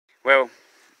Well,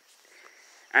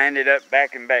 I ended up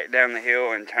backing back down the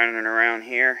hill and turning around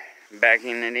here,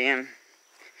 backing it in.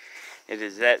 It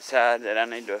is that side that I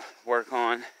need to work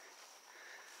on.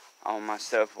 All my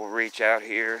stuff will reach out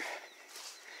here.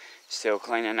 Still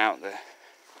cleaning out the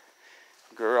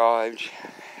garage,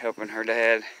 helping her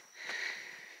dad.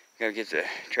 Gotta get the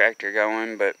tractor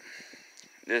going, but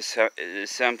this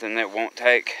is something that won't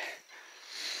take.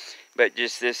 But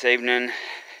just this evening,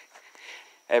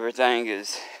 everything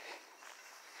is,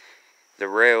 the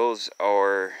rails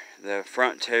or the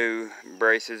front two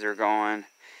braces are gone,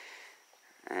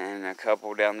 and a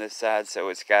couple down this side, so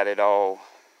it's got it all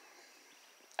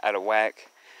out of whack.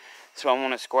 So I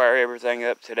want to square everything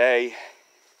up today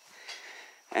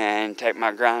and take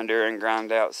my grinder and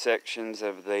grind out sections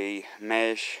of the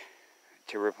mesh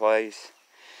to replace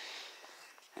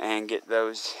and get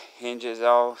those hinges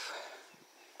off.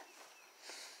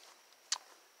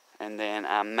 And then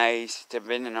I may,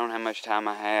 depending on how much time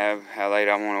I have, how late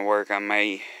I want to work,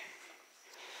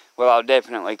 I'll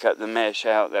definitely cut the mesh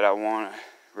out that I want to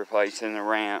replace in the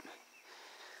ramp.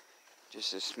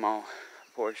 Just a small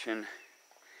portion.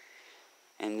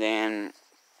 And then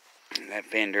that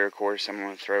fender, of course, I'm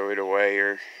going to throw it away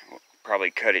or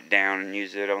probably cut it down and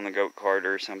use it on the goat cart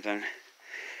or something.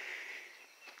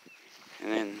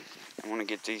 And then I want to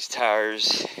get these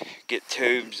tires, get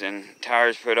tubes and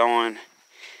tires put on.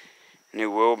 New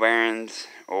wheel bearings,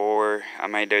 or I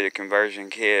may do the conversion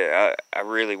kit. I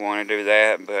really want to do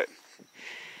that, but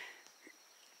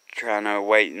trying to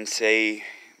wait and see.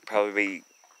 Probably be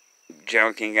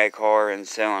junking a car and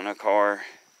selling a car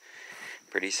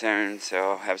pretty soon,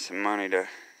 so I'll have some money to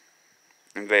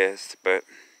invest. But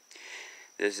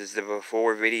this is the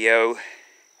before video,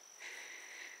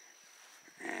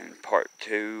 and part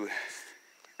 2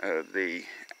 of the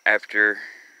after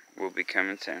will be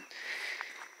coming soon.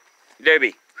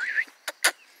 Debbie,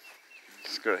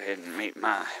 let's go ahead and meet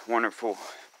my wonderful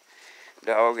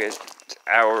dog. It's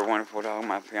our wonderful dog,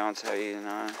 my fiance and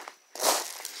I.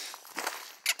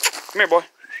 Come here, boy.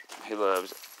 He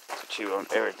loves to chew on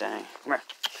everything. Come here.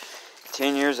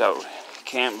 10 years old.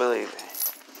 Can't believe it.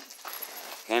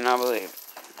 Cannot believe it.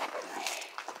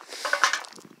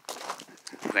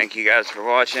 Thank you guys for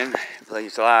watching.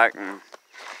 Please like and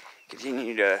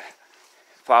continue to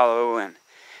follow. And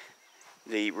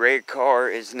the red car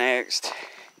is next,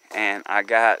 and I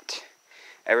got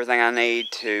everything I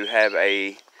need to have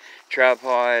a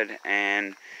tripod,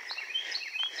 and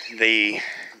the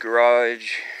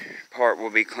garage part will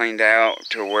be cleaned out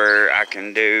to where I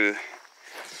can do,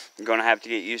 I'm going to have to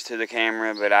get used to the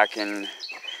camera, but I can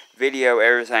video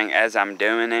everything as I'm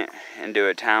doing it and do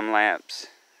a time lapse.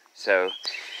 So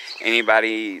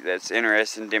anybody that's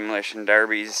interested in demolition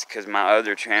derbies, because my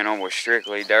other channel was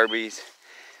strictly derbies,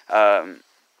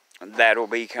 that'll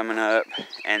be coming up.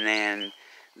 And then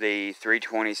the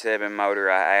 327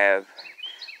 motor I have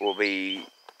will be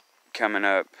coming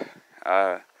up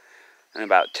in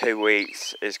about 2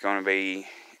 weeks. It's going to be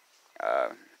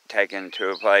taken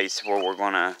to a place where we're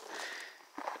going to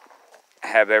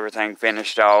have everything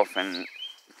finished off and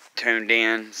tuned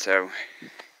in. So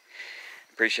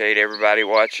appreciate everybody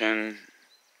watching.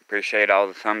 Appreciate all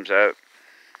the thumbs up.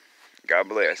 God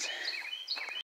bless.